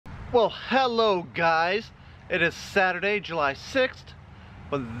Well, hello guys. It is Saturday, July 6th,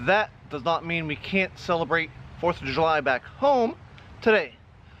 but that does not mean we can't celebrate 4th of July back home today.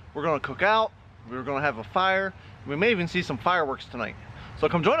 We're going to cook out, we're going to have a fire, we may even see some fireworks tonight. So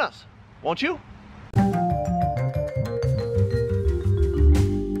come join us, won't you?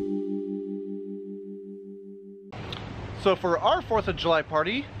 So for our 4th of July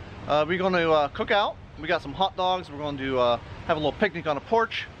party, we're going to cook out. We got some hot dogs, we're going to have a little picnic on the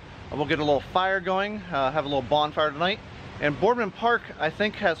porch. We'll get a little fire going, have a little bonfire tonight. And Boardman Park, I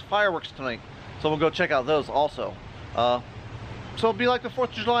think, has fireworks tonight. So we'll go check out those also. So it'll be like the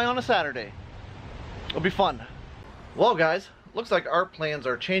 4th of July on a Saturday. It'll be fun. Well guys, looks like our plans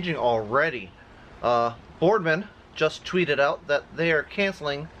are changing already. Boardman just tweeted out that they are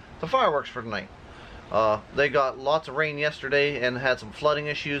canceling the fireworks for tonight. They got lots of rain yesterday and had some flooding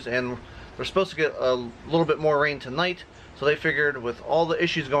issues, and they're supposed to get a little bit more rain tonight. So they figured with all the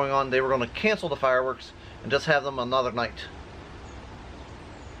issues going on, they were going to cancel the fireworks and just have them another night.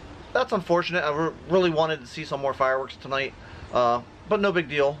 That's unfortunate. I really wanted to see some more fireworks tonight, but no big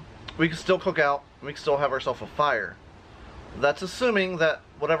deal. We can still cook out and we can still have ourselves a fire. That's assuming that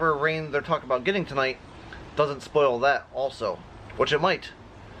whatever rain they're talking about getting tonight doesn't spoil that also, which it might.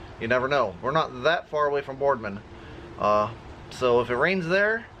 You never know. We're not that far away from Boardman. So if it rains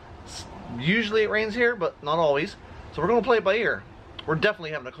there, usually it rains here, but not always. So we're going to play it by ear. We're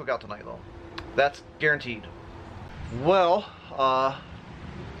definitely having a cookout tonight though. That's guaranteed. Well,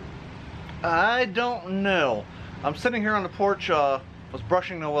 I don't know. I'm sitting here on the porch, was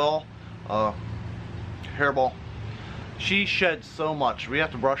brushing Noelle, hairball. She sheds so much. We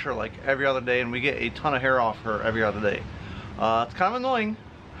have to brush her like every other day, and we get a ton of hair off her every other day. It's kind of annoying,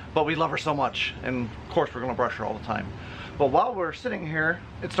 but we love her so much, and of course we're going to brush her all the time. But while we're sitting here,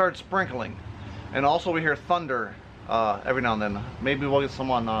 it started sprinkling, and also we hear thunder every now and then. Maybe we'll get some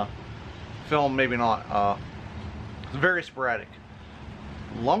on film, maybe not. It's very sporadic.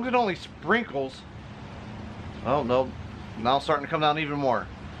 As long as it only sprinkles. Oh no, now it's starting to come down even more.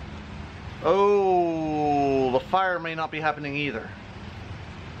 Oh, the fire may not be happening either.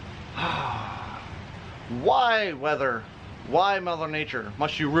 Why weather? Why Mother Nature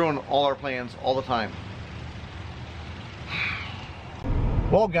must you ruin all our plans all the time?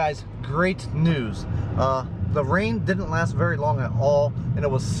 Well guys, great news. The rain didn't last very long at all, and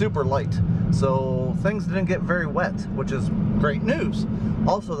it was super light. So things didn't get very wet, which is great news.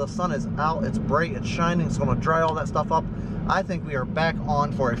 Also, the sun is out, it's bright, it's shining, it's gonna dry all that stuff up. I think we are back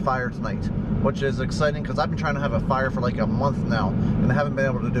on for a fire tonight, which is exciting because I've been trying to have a fire for like a month now, and I haven't been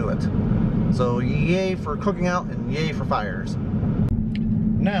able to do it. So yay for cooking out and yay for fires.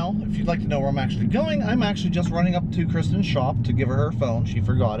 Now, if you'd like to know where I'm actually going, I'm actually just running up to Kristen's shop to give her her phone. She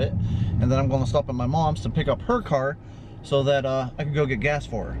forgot it. And then I'm going to stop at my mom's to pick up her car so that I can go get gas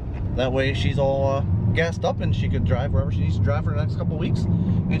for her. That way she's all gassed up and she can drive wherever she needs to drive for the next couple of weeks.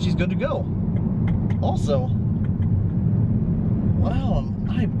 And she's good to go. Also, wow,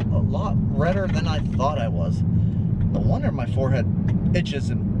 I'm a lot redder than I thought I was. No wonder my forehead itches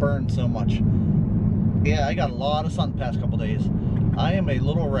and burns so much. Yeah, I got a lot of sun the past couple days. I am a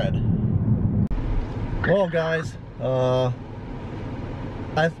little red. Well guys, I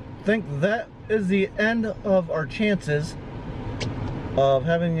think that is the end of our chances of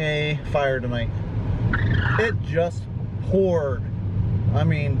having a fire tonight. It just poured. I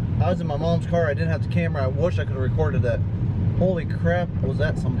mean, I was in my mom's car, I didn't have the camera, I wish I could have recorded that. Holy crap, was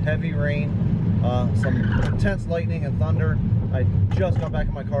that some heavy rain, some intense lightning and thunder. I just got back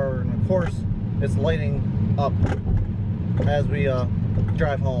in my car, and of course, it's lighting up as we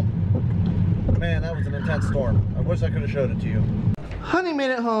drive home. Man, that was an intense storm. I wish I could have showed it to you. Honey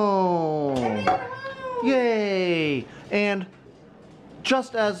made it home! Yay! And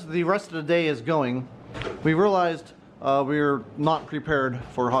just as the rest of the day is going, we realized we're not prepared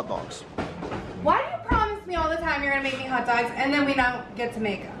for hot dogs. Why do you promise me all the time you're gonna make me hot dogs and then we don't get to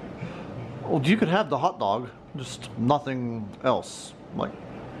make them? Well, you could have the hot dog, just nothing else. Like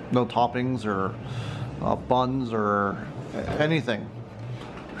no toppings or buns or anything.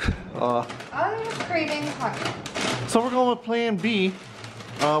 I'm just craving hot dogs. So we're going with plan B,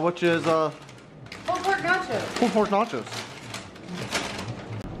 which is pulled pork nachos. Pulled pork nachos.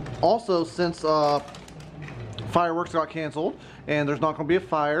 Also, since fireworks got canceled and there's not going to be a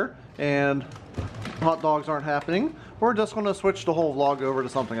fire and hot dogs aren't happening, we're just going to switch the whole vlog over to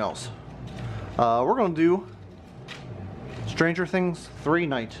something else. We're going to do Stranger Things 3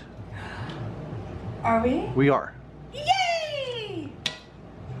 night. Are we? We are. Yay!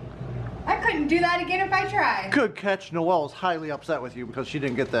 I couldn't do that again if I tried. Good catch. Noelle is highly upset with you because she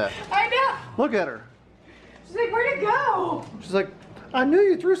didn't get that. I know. Look at her. She's like, where'd it go? She's like, I knew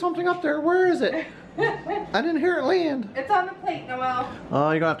you threw something up there. Where is it? I didn't hear it land. It's on the plate, Noelle.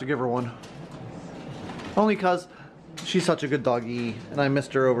 You're gonna have to give her one. Only cause she's such a good doggy, and I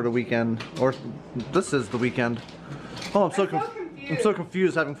missed her over the weekend. Or this is the weekend. Oh, I'm so confused. I'm so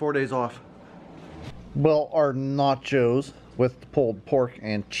confused having 4 days off. Well, our nachos with pulled pork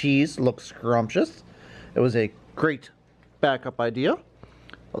and cheese look scrumptious. It was a great backup idea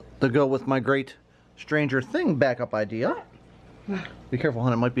to go with my great Stranger Thing backup idea. Be careful,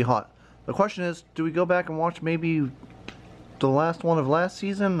 hon, it might be hot. The question is, do we go back and watch maybe the last one of last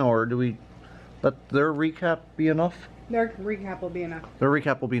season, or do we let their recap be enough? Their recap will be enough. Their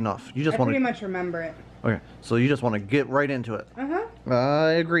recap will be enough. You just want to pretty much remember it. Okay, so you just want to get right into it. Uh-huh.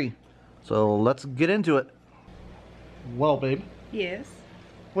 I agree. So let's get into it. Well, babe. Yes.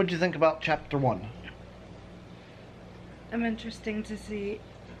 What did you think about chapter 1? I'm interesting to see.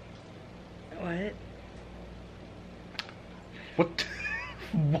 What? What?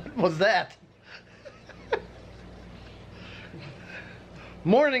 What was that?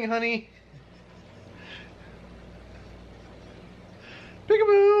 Morning, honey.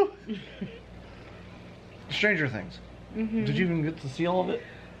 Peekaboo. Stranger Things. Mm-hmm. Did you even get to see all of it?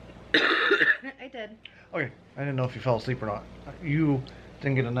 I did. Okay, I didn't know if you fell asleep or not. You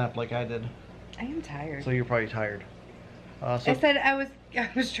didn't get a nap like I did, I am tired. so you're probably tired. I said I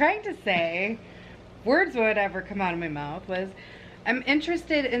was trying to say, words would ever come out of my mouth was, I'm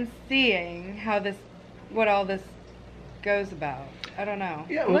interested in seeing what all this goes about. I don't know.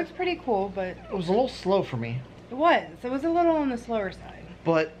 Yeah, it looks pretty cool, but it was a little slow for me. it was a little on the slower side.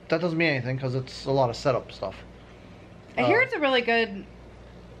 But that doesn't mean anything because it's a lot of setup stuff. I hear it's a really good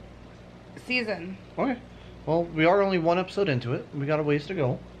season. Okay. Well, we are only 1 episode into it. We got a ways to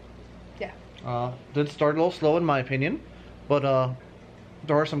go. Yeah. Did start a little slow in my opinion, but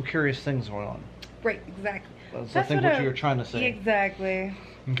there are some curious things going on. Right, exactly. That's I think what you were trying to say. Exactly.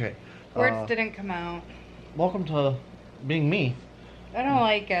 Okay. Words didn't come out. Welcome to being me. I don't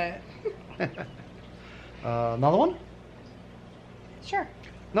like it. Another one? Sure.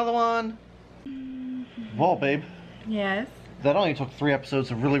 Another one. Well, babe, Yes. that only took 3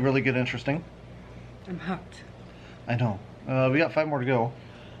 episodes of really, really good interesting. I'm hooked. I know. We got 5 more to go.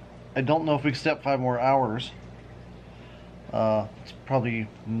 I don't know if we can step 5 more hours. It's probably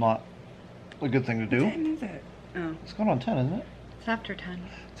not a good thing to do. What time is it? Oh. It's going on 10, isn't it? It's after 10.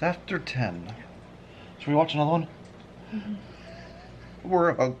 It's after 10. Should we watch another one? Mm-hmm.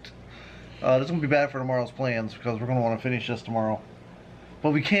 We're hooked. This is going to be bad for tomorrow's plans because we're going to want to finish this tomorrow.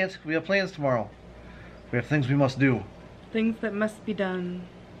 But we can't. We have plans tomorrow. We have things we must do. Things that must be done.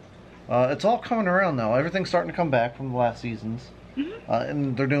 It's all coming around now. Everything's starting to come back from the last seasons. Mm-hmm.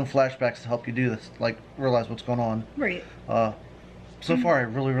 And they're doing flashbacks to help you do this, like realize what's going on. Right. So far, I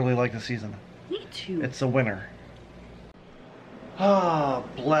really, really like the season. Me too. It's a winner. Ah,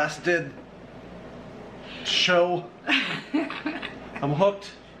 blasted show. I'm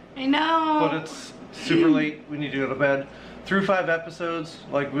hooked, I know. but it's super late. We need to go to bed. Through 5 episodes,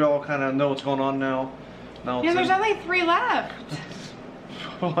 like we all kind of know what's going on now. Now Yeah, there's only 3 left.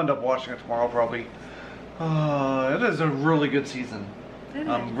 We'll end up watching it tomorrow probably. It is a really good season.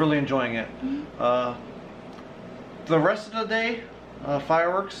 I'm really enjoying it. Mm-hmm. The rest of the day,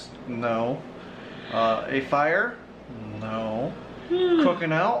 fireworks? No. A fire? No.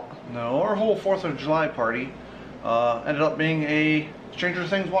 Cooking out? No. Our whole 4th of July party ended up being a Stranger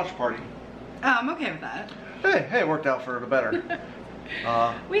Things watch party. Oh, I'm okay with that. Hey, it worked out for the better.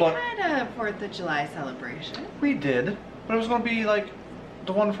 We had a 4th of July celebration. We did, but it was going to be like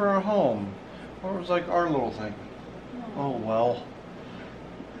the one for our home. Or it was like our little thing. Oh well.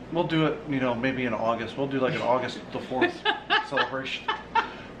 We'll do it, you know, maybe in August. We'll do like an August the 4th celebration.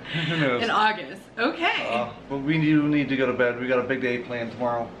 Who knows? In August. Okay. But we do need to go to bed. We got a big day planned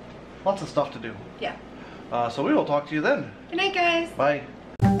tomorrow. Lots of stuff to do. Yeah. So we will talk to you then. Good night, guys. Bye.